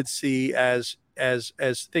we would see as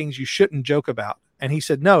things you shouldn't joke about. And he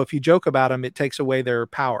said, no, if you joke about them, it takes away their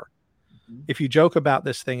power. Mm-hmm. If you joke about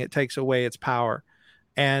this thing, it takes away its power.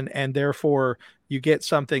 And therefore you get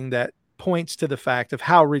something that points to the fact of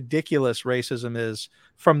how ridiculous racism is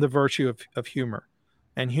from the virtue of humor.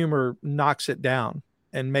 And humor knocks it down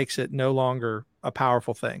and makes it no longer a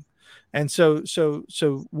powerful thing. And so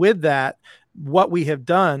with that, what we have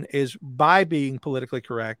done is by being politically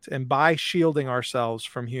correct and by shielding ourselves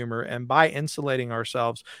from humor and by insulating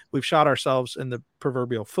ourselves, we've shot ourselves in the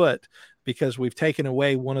proverbial foot, because we've taken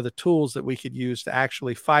away one of the tools that we could use to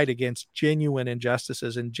actually fight against genuine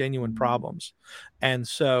injustices and genuine problems. And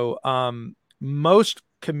so most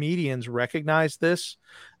comedians recognize this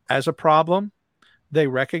as a problem. They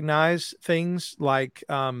recognize things like,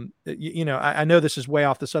 I know this is way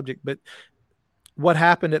off the subject, but what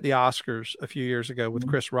happened at the Oscars a few years ago with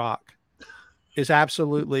Chris Rock is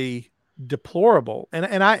absolutely deplorable.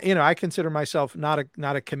 And I consider myself not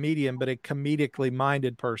a comedian, but a comedically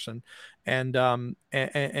minded person. And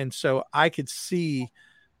so I could see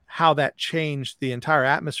how that changed the entire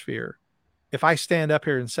atmosphere. If I stand up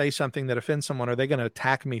here and say something that offends someone, are they going to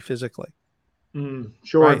attack me physically?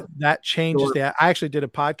 Sure. Right. That changes I actually did a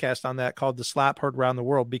podcast on that called The Slap Heard Around the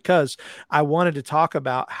World, because I wanted to talk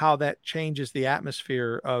about how that changes the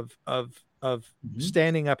atmosphere of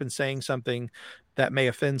standing up and saying something that may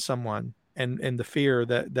offend someone, and the fear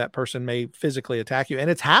that that person may physically attack you. And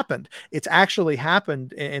it's happened. It's actually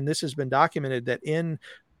happened. And this has been documented that in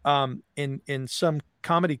some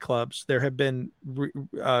comedy clubs, there have been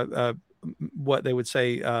what they would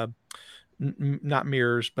say, not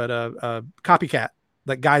mirrors, but copycat.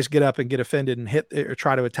 Like guys get up and get offended and hit or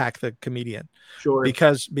try to attack the comedian, sure,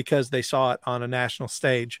 because they saw it on a national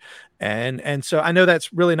stage. And so I know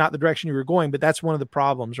that's really not the direction you were going, but that's one of the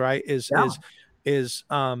problems, right?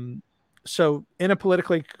 So in a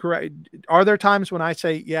politically correct, are there times when I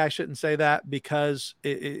say, yeah, I shouldn't say that because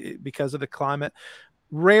because of the climate?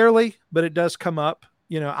 Rarely, but it does come up.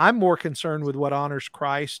 I'm more concerned with what honors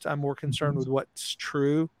Christ. I'm more concerned with what's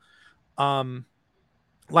true.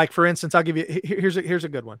 Like for instance, I'll give you, here's a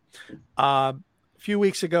good one. A few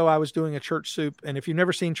weeks ago, I was doing a church soup. And if you've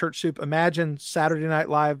never seen church soup, imagine Saturday Night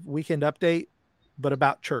Live Weekend Update, but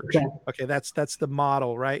about church. Okay. That's the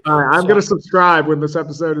model, right? All right. I'm going to subscribe when this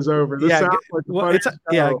episode is over. This sounds like the funniest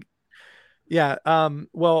show. Yeah.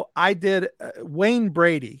 Well, I did, Wayne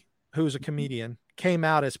Brady, who's a comedian, came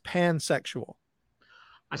out as pansexual.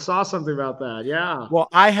 I saw something about that. Yeah. Well,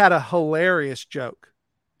 I had a hilarious joke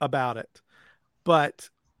about it, but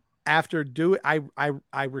after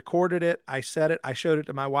I recorded it, I said it, I showed it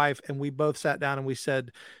to my wife, and we both sat down and we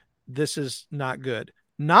said, this is not good.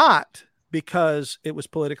 Not because it was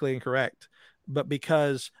politically incorrect, but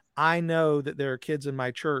because I know that there are kids in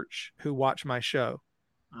my church who watch my show.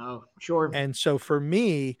 Oh, sure. And so for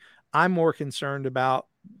me, I'm more concerned about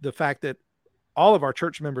the fact that all of our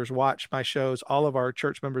church members watch my shows. All of our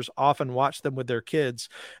church members often watch them with their kids.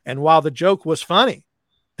 And while the joke was funny,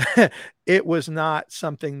 it was not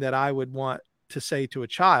something that I would want to say to a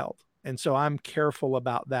child. And so I'm careful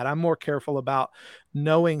about that. I'm more careful about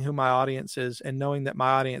knowing who my audience is and knowing that my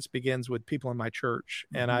audience begins with people in my church.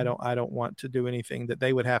 And I don't want to do anything that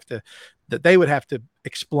they would have to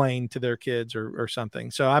explain to their kids or something.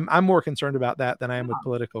 So I'm more concerned about that than I am with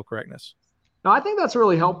political correctness. No, I think that's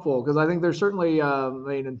really helpful, because I think there's certainly,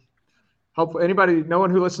 hopefully no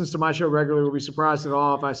one who listens to my show regularly will be surprised at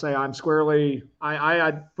all if I say I'm squarely,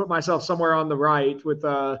 I put myself somewhere on the right with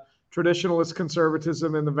traditionalist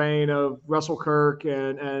conservatism in the vein of Russell Kirk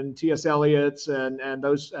and T.S. Eliot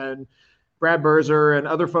and Brad Berzer and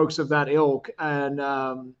other folks of that ilk.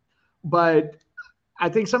 But I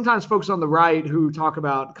think sometimes folks on the right who talk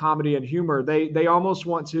about comedy and humor, they almost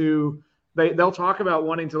want to, they'll talk about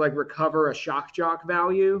wanting to like recover a shock jock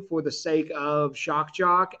value for the sake of shock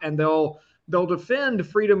jock, and they'll defend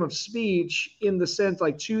freedom of speech in the sense,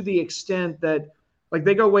 like, to the extent that, like,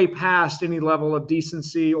 they go way past any level of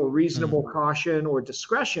decency or reasonable caution or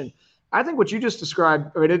discretion. I think what you just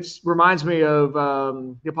described, I mean, it reminds me of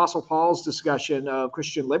the Apostle Paul's discussion of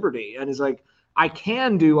Christian liberty, and is like, I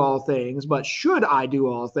can do all things, but should I do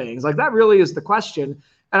all things? Like, that really is the question.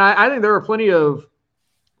 And I think there are plenty of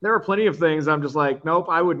things I'm just like, nope,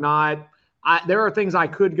 I would not. There are things I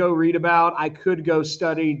could go read about. I could go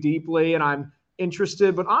study deeply, and I'm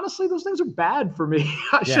interested, but honestly, those things are bad for me.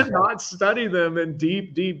 I should not study them in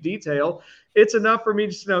deep detail. It's enough for me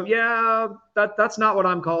just to know, that's not what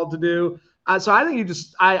I'm called to do. So I think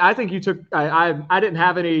I think you took, I didn't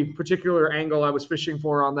have any particular angle I was fishing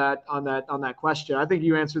for on that question. I think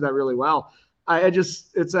you answered that really well.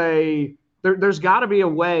 There's got to be a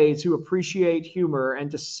way to appreciate humor and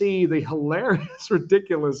to see the hilarious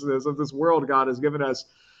ridiculousness of this world God has given us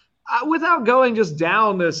without going just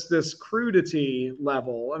down this crudity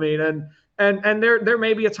level. I mean, and there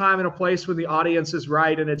may be a time and a place when the audience is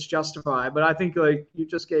right and it's justified, but I think like you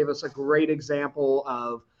just gave us a great example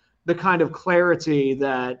of the kind of clarity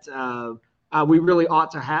that we really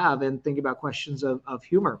ought to have in thinking about questions of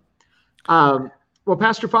humor. Well,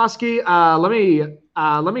 Pastor Foskey,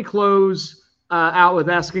 let me close out with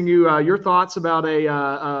asking you your thoughts about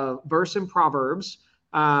a verse in Proverbs.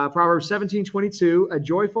 Proverbs 17:22. A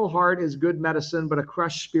joyful heart is good medicine, but a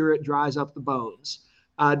crushed spirit dries up the bones.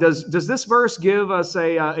 Does this verse give us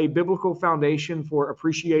a biblical foundation for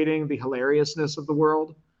appreciating the hilariousness of the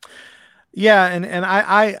world? Yeah, and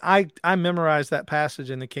I memorized that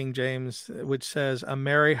passage in the King James, which says, "A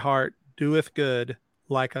merry heart doeth good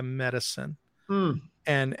like a medicine."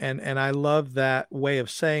 And I love that way of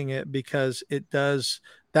saying it because it does.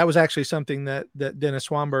 That was actually something that Dennis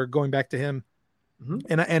Swanberg, going back to him.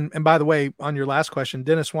 And by the way, on your last question,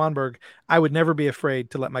 Dennis Swanberg, I would never be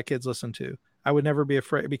afraid to let my kids listen to. I would never be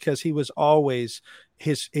afraid because he was always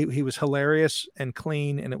he was hilarious and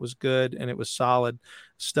clean, and it was good and it was solid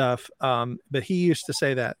stuff. But he used to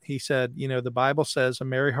say that. He said, the Bible says a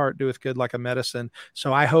merry heart doeth good like a medicine.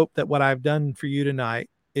 So I hope that what I've done for you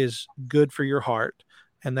tonight is good for your heart,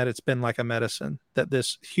 and that it's been like a medicine, that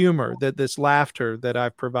this humor, that this laughter that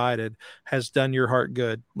I've provided has done your heart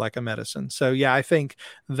good like a medicine. So yeah, I think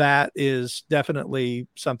that is definitely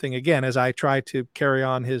something, again, as I try to carry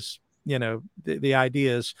on his, the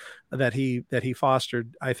ideas that he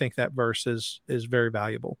fostered, I think that verse is very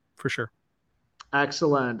valuable for sure.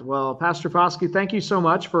 Excellent. Well, Pastor Foskey, thank you so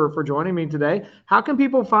much for joining me today. How can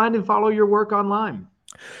people find and follow your work online?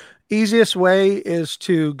 Easiest way is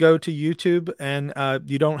to go to YouTube, and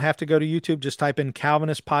you don't have to go to YouTube. Just type in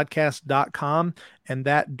calvinistpodcast.com, and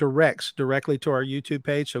that directs directly to our YouTube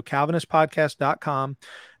page. So calvinistpodcast.com.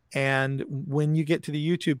 And when you get to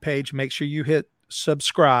the YouTube page, make sure you hit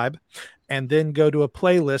subscribe and then go to a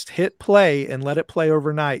playlist, hit play, and let it play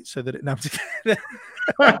overnight so that it knows.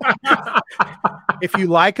 If you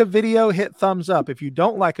like a video, hit thumbs up. If you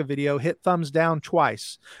don't like a video, hit thumbs down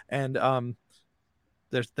twice. And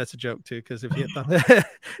that's a joke too, because if you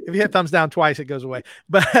hit thumbs down twice, it goes away.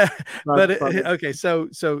 But okay, so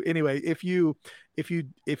anyway, if you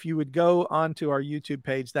would go onto our YouTube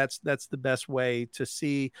page, that's the best way to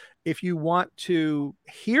see. If you want to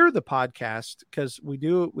hear the podcast, because we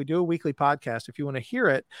do a weekly podcast. If you want to hear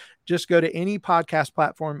it, just go to any podcast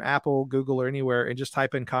platform, Apple, Google, or anywhere, and just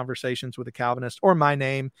type in Conversations with a Calvinist or my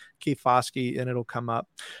name, Keith Foskey, and it'll come up.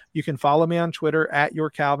 You can follow me on Twitter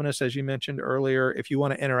 @YourCalvinist, as you mentioned earlier. If you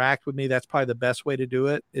want to interact with me, that's probably the best way to do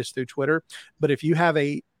it, is through Twitter. But if you want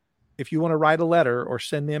to write a letter or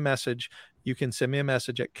send me a message, you can send me a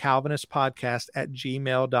message at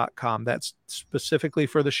calvinistpodcast@gmail.com. That's specifically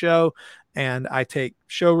for the show. And I take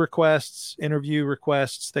show requests, interview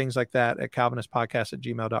requests, things like that at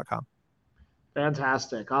calvinistpodcast@gmail.com.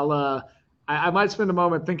 Fantastic. I might spend a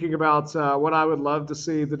moment thinking about what I would love to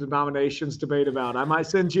see the denominations debate about. I might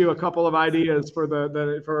send you a couple of ideas for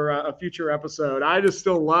a future episode. I just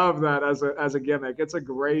still love that as a gimmick. It's a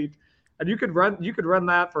great. And you could run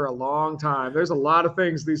that for a long time. There's a lot of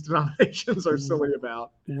things these denominations are silly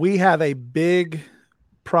about. We have a big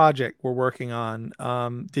project we're working on.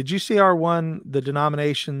 Did you see our one, the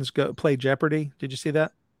denominations play Jeopardy? Did you see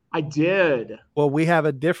that? I did. Well, we have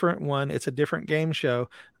a different one. It's a different game show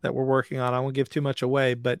that we're working on. I won't give too much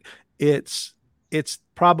away, but it's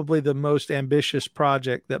probably the most ambitious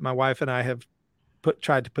project that my wife and I have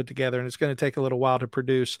tried to put together, and it's going to take a little while to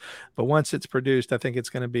produce. But once it's produced, I think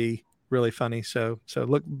it's going to be really funny. So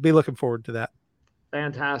be looking forward to that.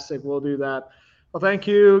 Fantastic. We'll do that. Well, thank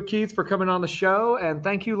you, Keith, for coming on the show. And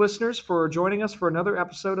thank you, listeners, for joining us for another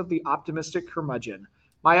episode of The Optimistic Curmudgeon.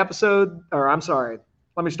 Let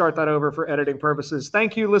me start that over for editing purposes.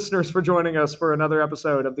 Thank you, listeners, for joining us for another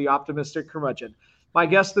episode of The Optimistic Curmudgeon. My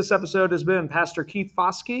guest this episode has been Pastor Keith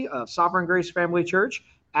Foskey of Sovereign Grace Family Church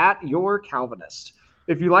 @YourCalvinist.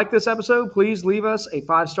 If you like this episode, please leave us a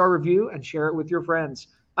 5-star review and share it with your friends.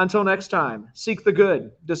 Until next time, seek the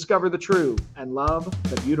good, discover the true, and love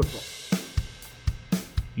the beautiful.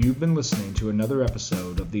 You've been listening to another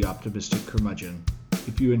episode of The Optimistic Curmudgeon.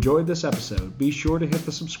 If you enjoyed this episode, be sure to hit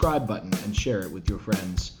the subscribe button and share it with your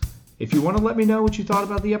friends. If you want to let me know what you thought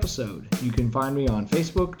about the episode, you can find me on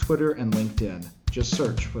Facebook, Twitter, and LinkedIn. Just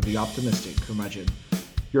search for The Optimistic Curmudgeon.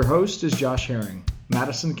 Your host is Josh Herring.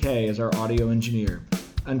 Madison Kay is our audio engineer.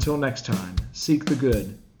 Until next time, seek the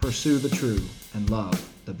good, pursue the true, and love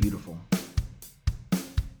the beautiful.